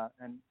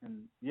do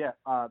you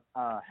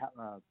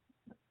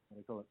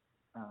call it?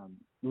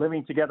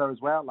 Living together as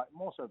well. Like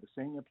more so the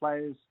senior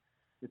players,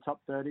 the top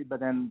 30. But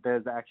then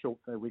there's the actual,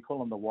 we call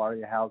them the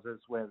Warrior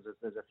houses, where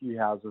there's a few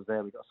houses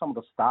there. We've got some of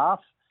the staff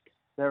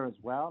there as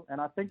well.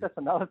 And I think that's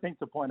another thing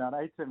to point out,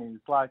 Timmy.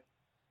 It's like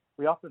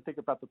we often think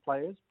about the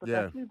players, but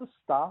actually the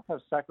staff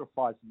have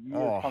sacrificed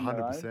years from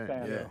their own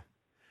family. Yeah.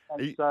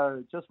 And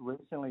so just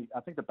recently, I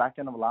think the back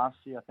end of last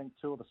year, I think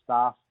two of the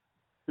staff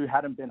who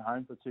hadn't been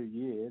home for 2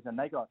 years, and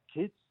they got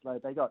kids,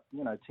 like they got,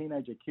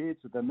 teenager kids,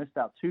 so they missed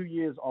out 2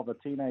 years of a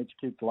teenage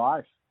kid's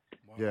life.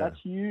 Wow. Yeah. That's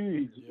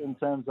huge in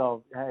terms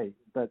of,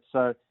 but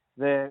so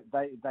they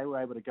were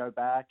able to go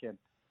back, and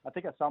I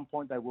think at some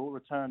point they will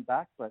return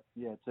back, but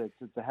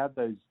to have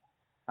those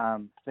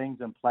things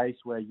in place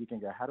where you can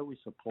go, how do we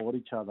support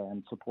each other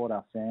and support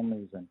our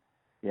families? And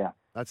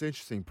That's an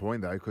interesting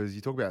point, though, because you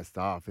talk about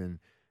staff, and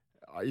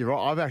you're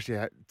right. I've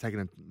actually taken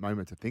a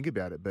moment to think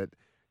about it, but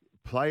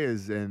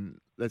players, and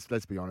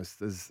let's be honest,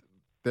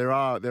 there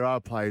are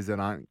players that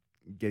aren't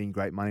getting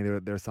great money.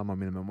 There are some on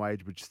minimum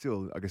wage, which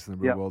still, I guess, in the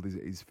real world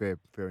is fair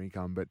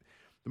income. But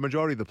the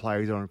majority of the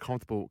players are on a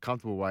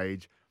comfortable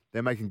wage.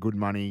 They're making good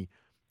money.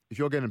 If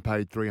you're getting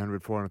paid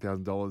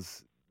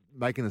 $300,000-$400,000,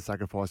 making the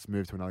sacrifice to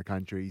move to another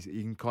country,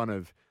 you can kind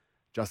of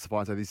justify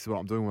and say, this is what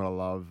I'm doing, what I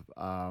love.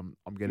 I'm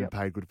getting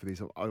paid good for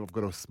this. I've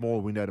got a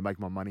small window to make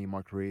my money in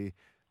my career.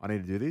 I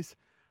need to do this.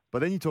 But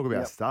then you talk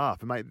about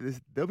staff, and mate,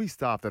 there'll be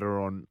staff that are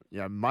on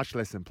much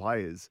less than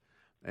players,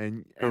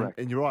 and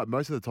you're right.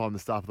 Most of the time, the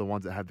staff are the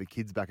ones that have the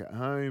kids back at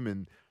home,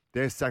 and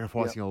they're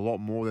sacrificing a lot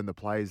more than the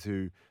players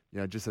who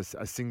just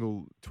a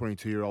single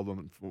 22-year-old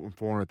on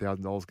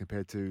 $400,000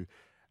 compared to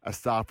a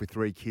staff with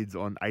 3 kids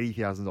on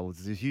 $80,000.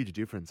 It's a huge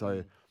difference.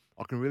 So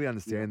I can really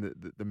understand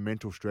the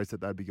mental stress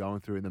that they'd be going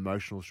through and the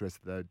emotional stress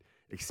that they'd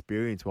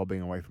experience while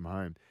being away from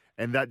home,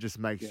 and that just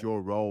makes your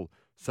role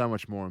so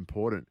much more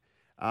important.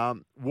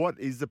 What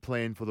is the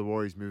plan for the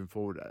Warriors moving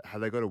forward?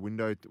 Have they got a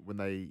window when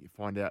they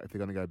find out if they're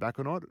going to go back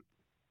or not?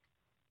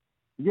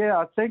 Yeah,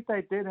 I think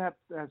they did have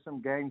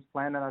some games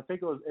planned, and I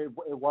think it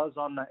was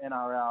on the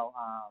NRL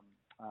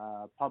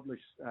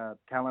published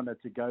calendar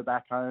to go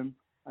back home.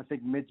 I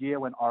think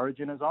mid-year when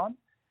Origin is on,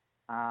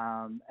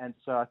 and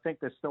so I think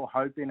they're still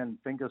hoping and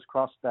fingers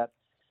crossed that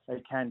they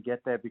can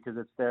get there because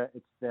it's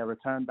their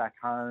return back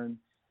home.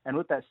 And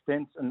with that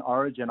stint in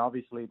Origin,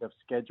 obviously they've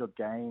scheduled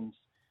games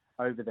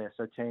over there,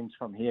 so teams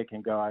from here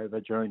can go over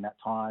during that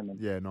time. And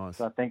nice.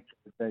 So I think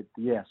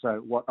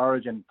so what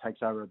Origin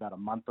takes over about a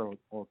month or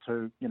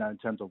two, in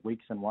terms of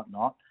weeks and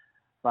whatnot.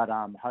 But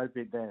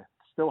they're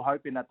still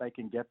hoping that they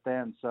can get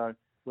there. And so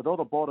with all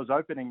the borders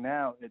opening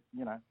now,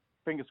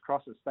 fingers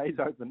crossed it stays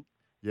open.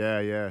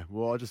 Yeah.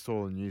 Well, I just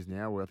saw the news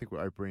now where I think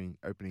we're opening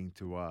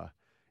to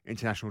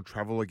international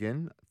travel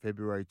again,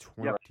 February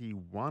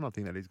 21, I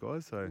think that is,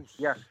 guys. So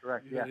Yes,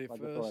 correct. You Yeah, heard it I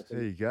just first. thought I'd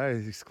there you go.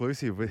 It's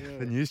exclusive with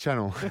the news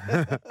channel. We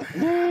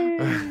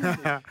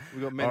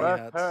got many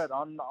First hats. heard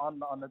on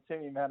the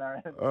Timmy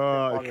Manor.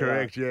 Oh,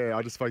 correct. Yeah,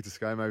 I just spoke to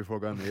ScoMo before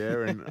going on the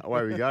air, and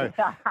away we go.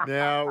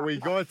 Now we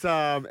got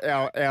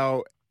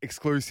our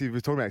exclusive. We're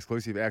talking about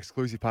exclusive. Our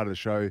exclusive part of the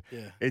show.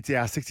 Yeah. It's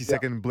our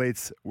 60-second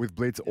blitz with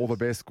Blitz. All the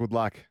best. Good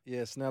luck.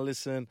 Yes. Now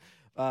listen,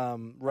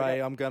 Ray,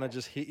 I'm going to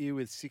just hit you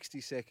with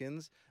 60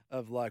 seconds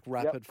of like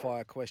rapid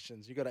fire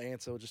questions. You got to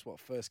answer just what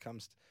first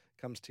comes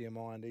to your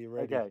mind. Are you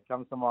ready? Okay,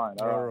 comes to mind.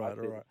 All right.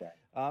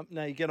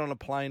 Now you get on a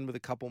plane with a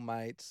couple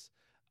mates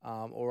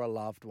or a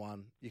loved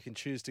one. You can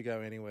choose to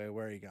go anywhere.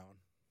 Where are you going?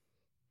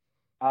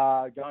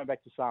 Going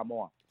back to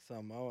Samoa.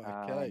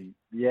 Samoa. Okay.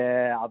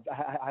 Yeah,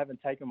 I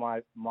haven't taken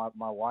my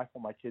wife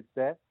or my kids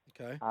there.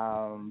 Okay.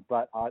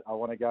 But I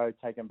want to go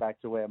take them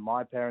back to where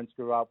my parents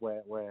grew up,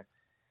 where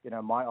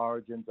my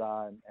origins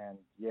are, and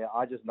yeah,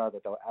 I just know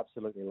that they'll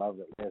absolutely love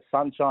it. There's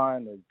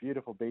sunshine, there's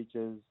beautiful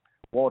beaches,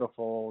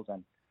 waterfalls,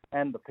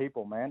 and the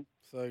people, man.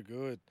 So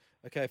good.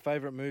 Okay,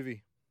 favorite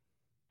movie?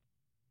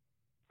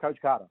 Coach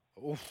Carter.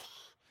 Oof.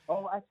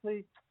 Oh,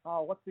 actually,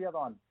 what's the other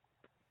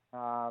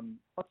one?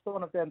 What's the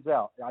one of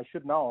Denzel? I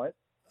should know it.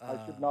 I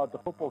should know it. The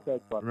football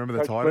coach one. Remember the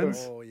Coach Titans?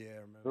 Twitter. Oh yeah,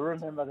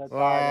 Remember the Oh,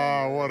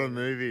 Titans. what a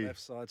movie. Left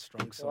side,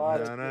 strong Right.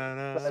 side. It's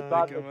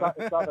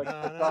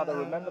either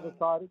Remember the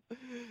Titans.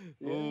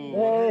 Ooh.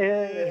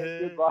 Yeah.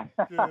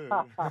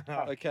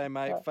 Goodbye. Okay,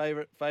 mate.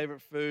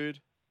 Favorite food?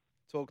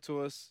 Talk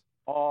to us.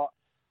 Oh,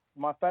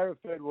 my favorite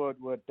food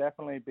would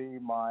definitely be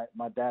my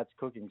dad's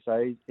cooking.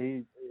 So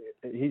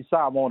he's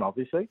Samoan,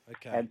 obviously,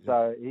 Okay. and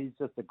so he's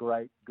just a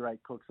great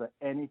cook. So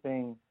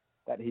anything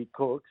that he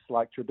cooks,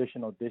 like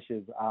traditional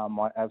dishes, are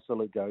my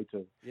absolute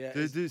go-to. Yeah.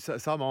 Do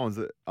Samoans,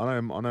 I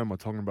know my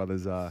Tongan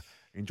brothers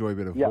enjoy a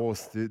bit of Yeah.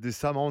 horse. Do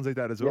Samoans eat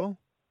that as Yeah. well?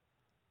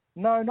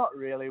 No, not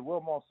really.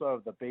 We're more so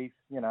of the beef,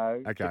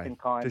 Okay. chicken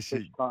kind, Just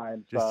fish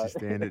kind. Just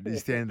So. your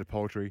standard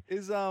poultry.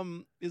 Is it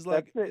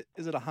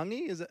a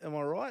hangi? Am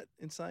I right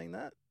in saying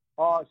that?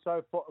 Oh,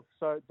 so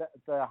the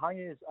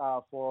hangis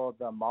are for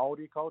the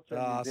Maori culture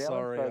in New Zealand.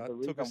 Sorry, so I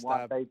the took a reason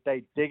why stab.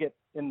 they dig it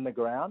in the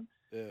ground.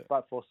 Yeah.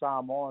 But for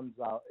Samoans,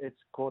 it's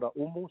called a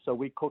umu, so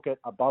we cook it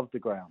above the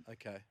ground.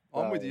 Okay.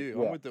 I'm with So, you.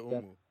 yeah, I'm with the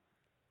umu.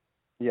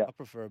 Yeah. I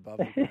prefer above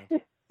the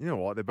ground. You know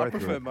what? They're I both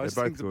prefer good. most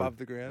They're both things good. above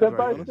the ground. They're to be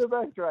both, honest. they're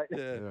both great.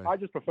 Yeah. Yeah. I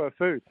just prefer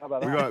food. How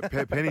about We that?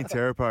 got Penny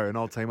Terapo, an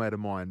old teammate of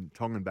mine,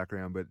 Tongan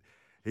background, but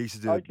he used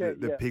to do Okay,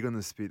 the yeah. pig on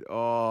the spit.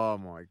 Oh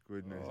my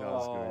goodness, that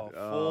was good.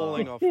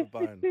 Falling off the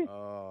bone.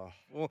 Oh.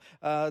 Well,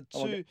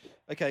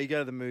 okay, you go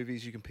to the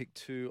movies. You can pick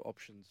two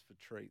options for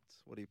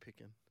treats. What are you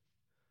picking?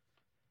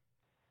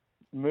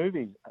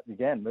 Movies.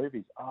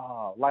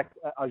 Oh, like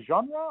a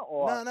genre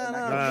or No, an no,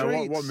 actual- No,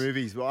 treats. what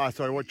movies? Well,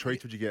 sorry, what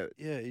treats would you get?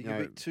 Yeah, you You can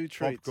know, pick two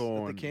treats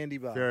popcorn, at the candy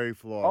bar. fairy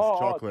floss, Oh,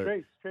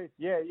 chocolate. treats.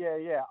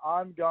 Yeah.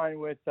 I'm going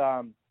with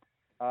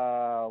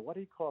what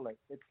do you call it?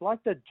 It's like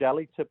the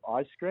jelly tip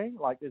ice cream.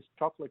 Like it's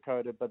chocolate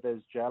coated, but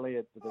there's jelly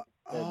at the.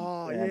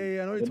 Oh, and-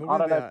 yeah, I know what you're and talking I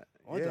don't know, about.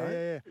 I Yeah, don't.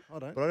 yeah, I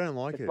don't. but I don't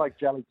like It's it. like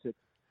jelly tip.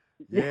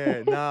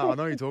 Yeah, no, I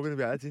know what you're talking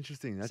about. That's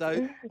interesting. That's, So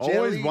I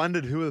always jelly.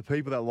 wondered who are the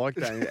people that like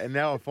that, and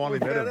now I finally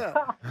We met found them.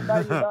 out. No,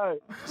 you know.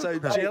 So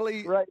Great,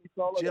 jelly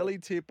solid. jelly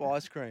tip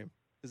ice cream.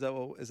 Is that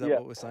Yeah.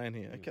 what we're saying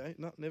here? Okay,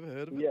 no, never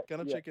heard of it. Yeah,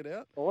 Gonna yeah. check it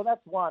out. Well,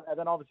 that's one, and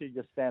then obviously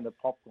your standard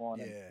popcorn.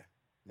 Yeah.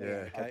 And,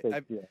 Yeah. I Okay.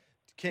 think, yeah.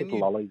 Can Little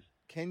you lollies.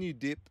 can you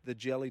dip the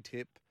jelly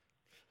tip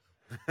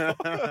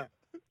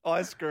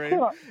ice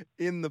cream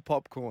in the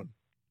popcorn?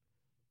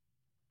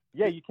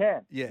 Yeah, you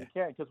can. Yeah. You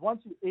can, because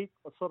once you eat,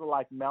 it sort of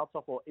like melts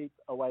off or eat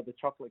away the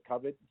chocolate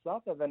covered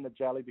stuff, and then the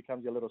jelly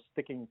becomes your little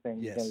sticking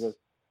thing. Yes. You can just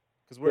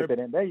Because dip it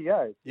in. There you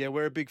go.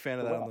 we're a big fan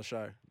of that Wow. on the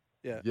show.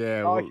 Yeah.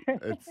 Yeah, Oh,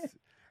 well,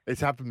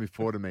 it's happened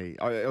before to me.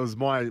 It was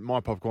my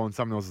popcorn,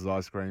 someone else's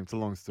ice cream. It's a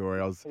long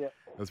story. It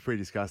was pretty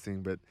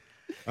disgusting, but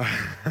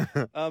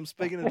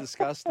Speaking of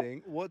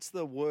disgusting, what's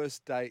the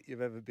worst date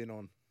you've ever been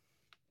on?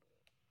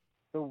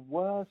 The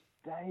worst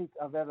date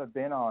I've ever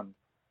been on.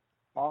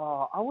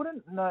 Oh, I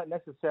wouldn't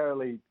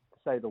necessarily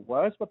say the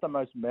worst, but the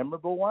most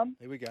memorable one.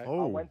 Here we go. I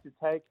oh, went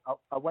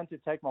to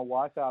take my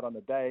wife out on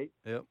a date.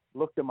 Yep.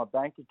 Looked at my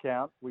bank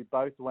account. We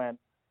both went,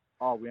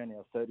 oh, we only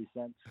have 30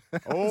 cents.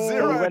 oh,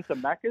 So we went to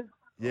Macca's.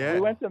 yeah. We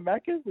went to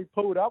Macca's. We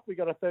pulled up. We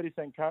got a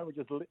 30-cent cone.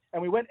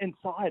 And we went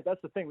inside.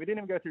 That's the thing. We didn't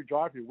even go through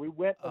drive-through. We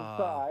went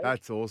inside.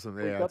 That's awesome.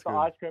 we Yeah, got that's the good.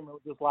 ice cream. And we were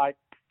just like,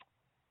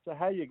 so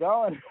how you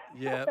going?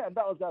 Yeah. And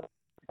that was that.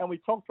 And we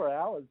talked for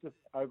hours just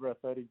over a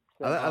 30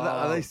 cent.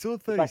 Are they still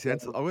 30 Back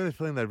cents? then. I've got a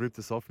feeling they've ripped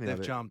us off now.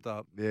 They've jumped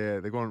up.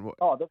 Yeah, they're going.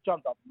 Oh, they've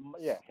jumped up.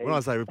 Yeah. When I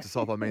say ripped us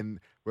off, I mean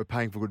we're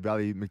paying for good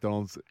value.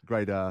 McDonald's,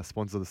 great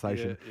sponsor of the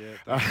station.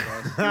 Yeah.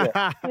 Thanks,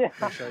 guys. Yeah.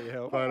 Appreciate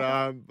your help.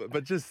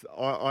 But just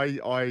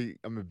I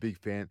am a big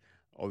fan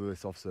of the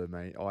soft serve,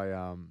 mate.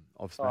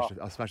 I've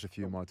smashed a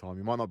few in my time.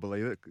 You might not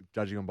believe it,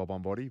 judging on Bob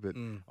on body, but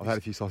I've had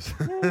a few soft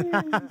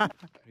serve.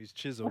 He's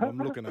chiseled. I'm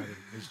looking at him.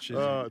 He's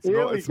chiseled. It's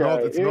Here we it's go.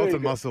 Here we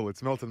melted go. muscle.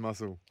 It's melted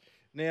muscle.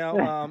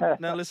 Now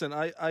listen.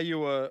 Are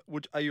you a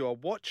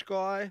watch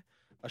guy,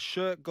 a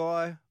shirt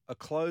guy, a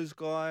clothes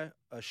guy,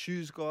 a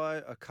shoes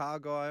guy, a car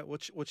guy?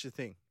 What's your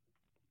thing?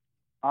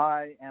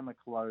 I am a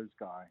clothes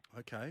guy.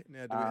 Okay.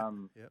 Now,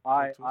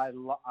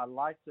 I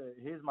like to.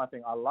 Here's my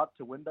thing. I love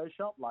to window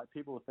shop. Like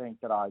people think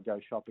that I go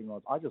shopping,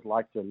 or I just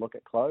like to look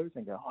at clothes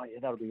and go, oh yeah,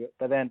 that'll be good.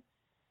 But then,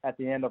 at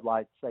the end of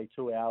like say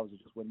 2 hours of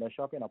just window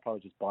shopping, I'll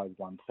probably just buy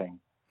one thing,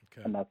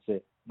 and that's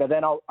it. But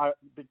then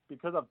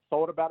because I've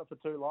thought about it for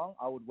too long,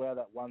 I would wear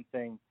that one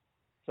thing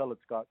till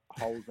it's got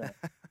holes in it.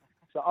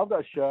 So I've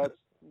got shirts,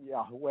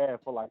 I wear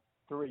for like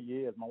 3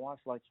 years. My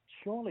wife's like,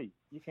 surely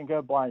you can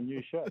go buy a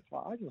new shirt.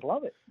 I just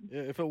love it.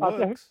 Yeah, if it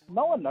works.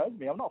 No one knows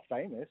me. I'm not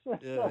famous.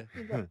 Yeah.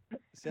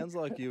 Sounds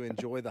like you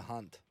enjoy the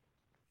hunt.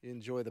 You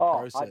enjoy the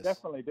process. I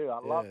definitely do.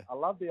 I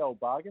love the old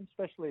bargain,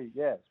 especially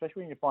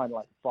when you find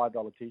like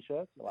 $5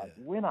 t-shirts. Like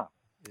winner.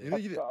 Yeah.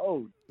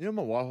 You know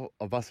my wife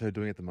of us are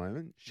doing at the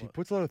moment? She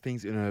puts a lot of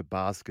things in her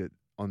basket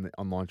on the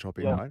online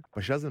shopping, right?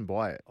 But she doesn't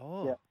buy it.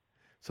 Oh. Yeah.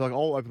 So like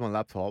I'll open my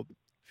laptop. A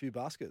few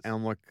baskets. And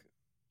I'm like,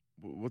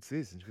 what's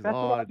this? And she goes, That's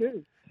what I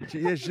do. She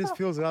just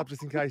fills it up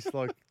just in case.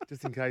 I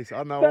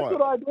don't know That's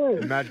what I do.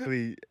 And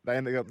magically, they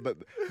end up. But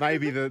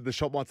maybe the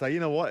shop might say, you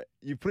know what?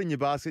 You put it in your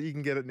basket, you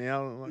can get it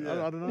now. I'm like,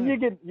 I don't know. You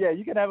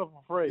can have it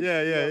for free.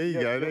 Yeah. There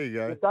you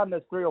go. You've done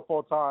this 3 or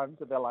 4 times,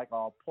 and they're like,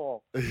 oh,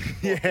 poor.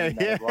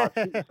 Yeah.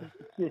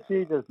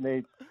 She just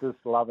needs this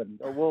loving.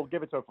 We'll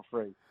give it to her for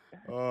free.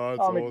 Oh, that's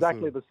I'm awesome.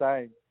 exactly the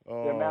same.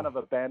 Oh. The amount of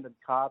abandoned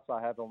carts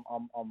I have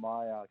on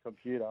my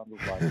computer, I'm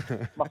just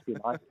like, must be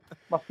nice.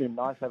 Must be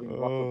nice having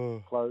lots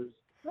of clothes.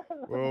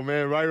 Well,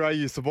 man, Ray,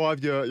 you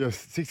survived your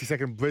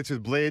 60-second blitz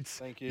with Blitz.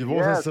 Thank you. You've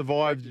also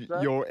survived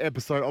your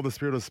episode of The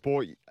Spirit of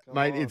Sport.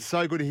 Mate, it's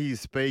so good to hear you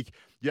speak.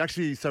 You're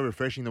actually so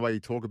refreshing the way you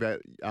talk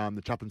about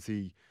the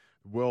chaplaincy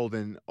world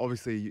and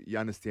obviously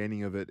your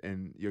understanding of it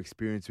and your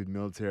experience with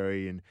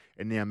military and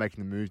now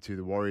making the move to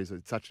the Warriors.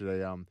 It's such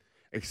a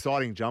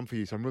exciting jump for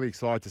you. So I'm really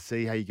excited to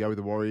see how you go with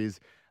the Warriors.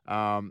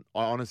 I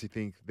honestly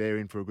think they're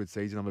in for a good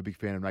season. I'm a big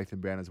fan of Nathan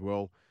Brown as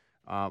well.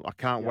 I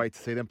can't wait to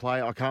see them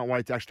play. I can't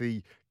wait to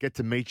actually get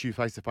to meet you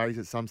face-to-face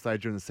at some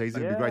stage during the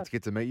season. It'd be great to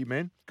get to meet you,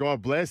 man.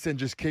 God bless, and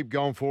just keep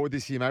going forward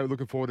this year, mate. We're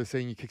looking forward to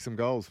seeing you kick some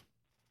goals.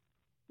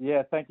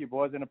 Yeah, thank you,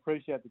 boys, and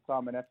appreciate the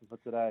time and effort for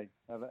today.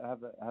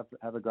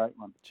 Have a great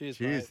one. Cheers,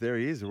 mate. There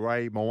he is,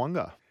 Ray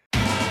Moaga.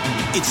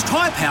 It's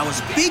Tyre Power's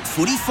Big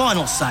Footy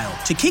Final Sale.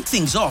 To kick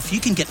things off, you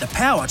can get the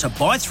power to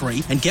buy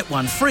 3 and get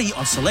 1 free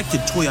on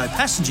selected Toyo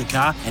passenger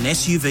car and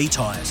SUV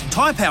tyres.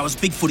 Tyre Power's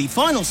Big Footy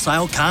Final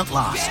Sale can't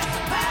last.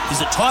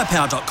 Visit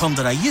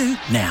tyrepower.com.au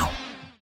now.